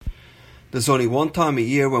There's only one time a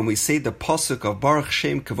year when we say the pasuk of Baruch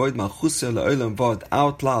Shem Kavod Malchusa La'olam Vod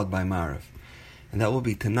out loud by Marav. And that will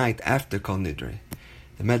be tonight after Kol Nidre.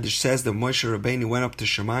 The Medrash says that Moshe Rabbeinu went up to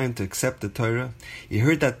Shemayim to accept the Torah. He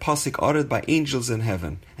heard that pasuk uttered by angels in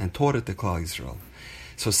heaven and taught it to Klal Yisrael.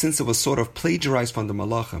 So since it was sort of plagiarized from the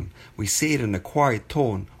Malachim, we say it in a quiet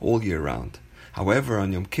tone all year round. However,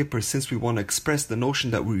 on Yom Kippur, since we want to express the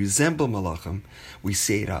notion that we resemble Malachim, we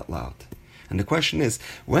say it out loud. And the question is,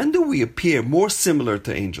 when do we appear more similar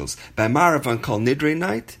to angels? By Marav on Kol Nidre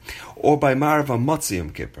night, or by Marav on Motzei Yom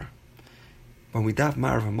Kippur? When we daven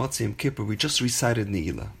Marav on Motzei Yom Kippur, we just recited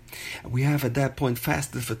Ne'ilah. We have at that point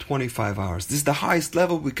fasted for 25 hours. This is the highest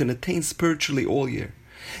level we can attain spiritually all year.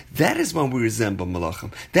 That is when we resemble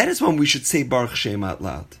Malachim. That is when we should say Baruch Shem out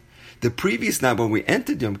loud. The previous night when we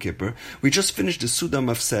entered Yom Kippur, we just finished the Sudam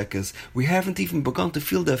of Sekas. We haven't even begun to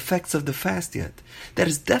feel the effects of the fast yet. That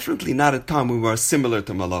is definitely not a time when we are similar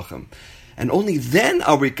to Malachim. And only then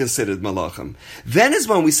are we considered Malachim. Then is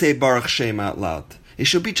when we say Baruch Shem out loud. It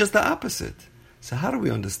should be just the opposite. So how do we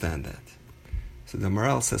understand that? So the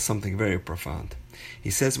Maharal says something very profound. He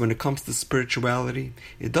says when it comes to spirituality,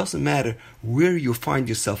 it doesn't matter where you find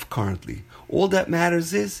yourself currently. All that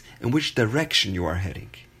matters is in which direction you are heading.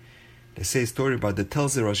 They say a story about the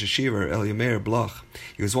Telzer Rosh Yeshiva, Elia Meir Bloch.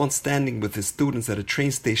 He was once standing with his students at a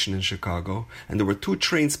train station in Chicago, and there were two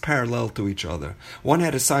trains parallel to each other. One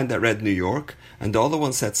had a sign that read New York, and the other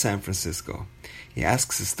one said San Francisco. He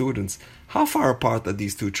asks his students, how far apart are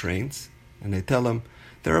these two trains? And they tell him,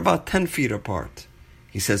 they're about 10 feet apart.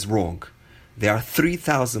 He says, wrong. They are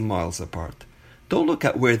 3,000 miles apart. Don't look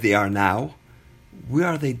at where they are now. Where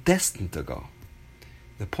are they destined to go?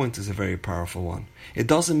 The point is a very powerful one. It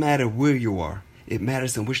doesn't matter where you are. It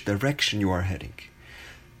matters in which direction you are heading.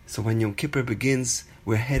 So when Yom Kippur begins,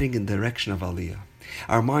 we're heading in the direction of Aliyah.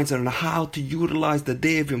 Our minds are on how to utilize the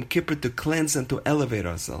day of Yom Kippur to cleanse and to elevate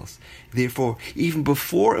ourselves. Therefore, even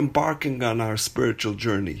before embarking on our spiritual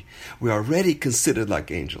journey, we are already considered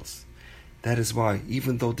like angels. That is why,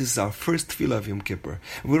 even though this is our first tefillah of Yom Kippur,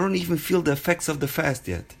 we don't even feel the effects of the fast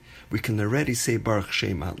yet, we can already say Baruch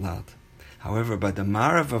Shem out loud. However, by the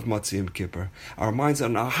Marav of Motzei Yom Kippur, our minds are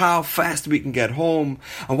on how fast we can get home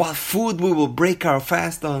and what food we will break our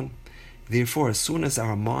fast on. Therefore, as soon as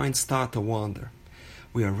our minds start to wander,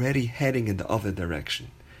 we are already heading in the other direction.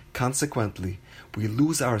 Consequently, we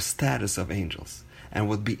lose our status of angels and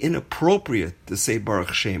would be inappropriate to say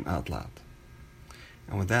Baruch Shem out loud.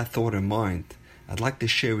 And with that thought in mind, I'd like to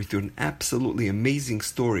share with you an absolutely amazing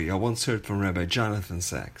story I once heard from Rabbi Jonathan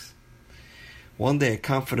Sachs. One day, a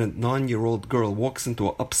confident 9-year-old girl walks into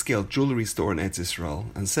an upscale jewelry store in Eretz Yisrael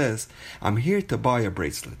and says, I'm here to buy a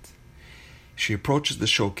bracelet. She approaches the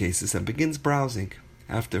showcases and begins browsing.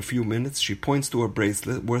 After a few minutes, she points to a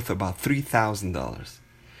bracelet worth about $3,000.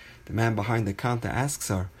 The man behind the counter asks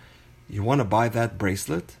her, you want to buy that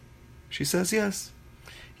bracelet? She says yes.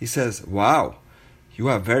 He says, wow, you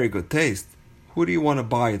have very good taste. Who do you want to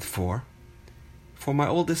buy it for? For my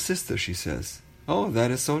oldest sister, she says. Oh, that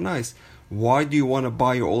is so nice. Why do you want to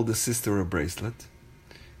buy your oldest sister a bracelet?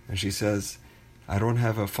 And she says, I don't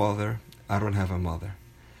have a father, I don't have a mother.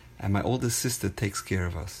 And my oldest sister takes care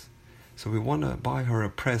of us. So we want to buy her a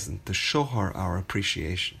present to show her our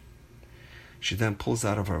appreciation. She then pulls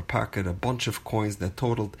out of her pocket a bunch of coins that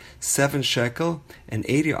totaled 7 shekel and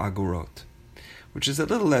 80 agurot, which is a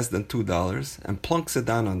little less than $2, and plunks it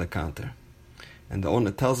down on the counter. And the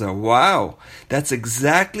owner tells her, wow, that's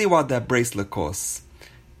exactly what that bracelet costs.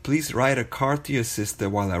 Please write a card to your sister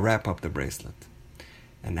while I wrap up the bracelet.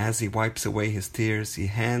 And as he wipes away his tears, he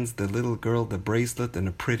hands the little girl the bracelet in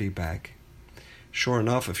a pretty bag. Sure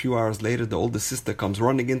enough, a few hours later, the older sister comes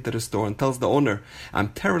running into the store and tells the owner,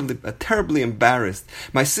 I'm terribly embarrassed.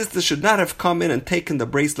 My sister should not have come in and taken the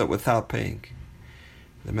bracelet without paying.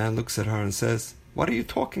 The man looks at her and says, what are you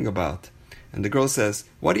talking about? And the girl says,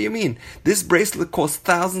 what do you mean? This bracelet costs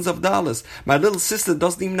thousands of dollars. My little sister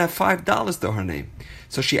doesn't even have $5 to her name.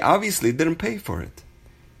 So she obviously didn't pay for it.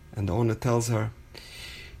 And the owner tells her,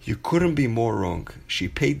 you couldn't be more wrong. She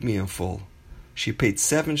paid me in full. She paid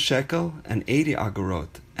 7 shekel and 80 agorot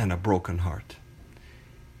and a broken heart.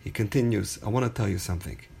 He continues, I want to tell you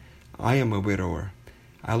something. I am a widower.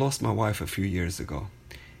 I lost my wife a few years ago.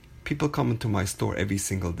 People come into my store every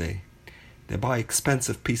single day. They buy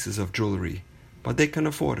expensive pieces of jewelry, but they can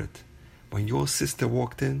afford it. When your sister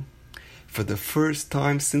walked in, for the first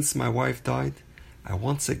time since my wife died, I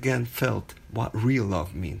once again felt what real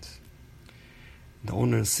love means. The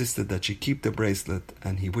owner insisted that she keep the bracelet,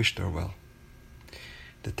 and he wished her well.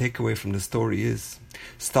 The takeaway from the story is,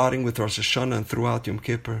 starting with Rosh Hashanah and throughout Yom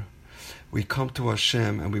Kippur, We come to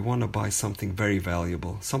Hashem and we want to buy something very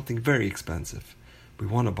valuable, something very expensive. We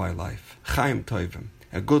want to buy life. Chaim Tovim,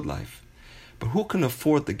 a good life. But who can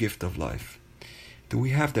afford the gift of life? Do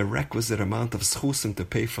we have the requisite amount of schusim to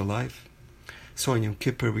pay for life? So on Yom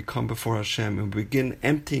Kippur we come before Hashem and we begin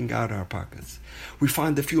emptying out our pockets. We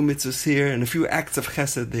find a few mitzvahs here and a few acts of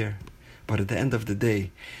chesed there. But at the end of the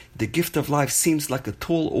day, the gift of life seems like a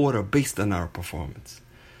tall order based on our performance.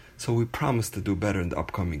 So we promise to do better in the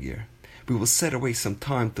upcoming year. We will set away some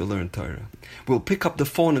time to learn Torah. We'll pick up the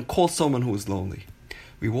phone and call someone who is lonely.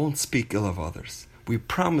 We won't speak ill of others. We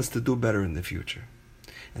promise to do better in the future.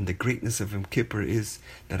 And the greatness of Yom Kippur is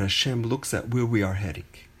that Hashem looks at where we are heading.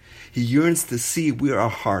 He yearns to see where our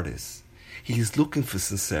heart is. He is looking for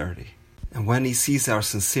sincerity. And when he sees our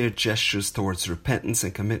sincere gestures towards repentance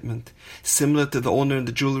and commitment, similar to the owner in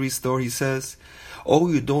the jewelry store, he says, "Oh,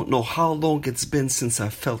 you don't know how long it's been since I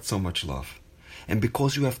felt so much love. And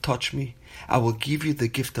because you have touched me, I will give you the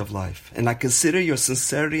gift of life. And I consider your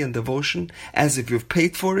sincerity and devotion as if you've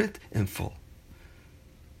paid for it in full."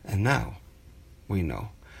 And now, we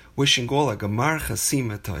know. Wishing all a Gemar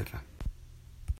Chasima Tova.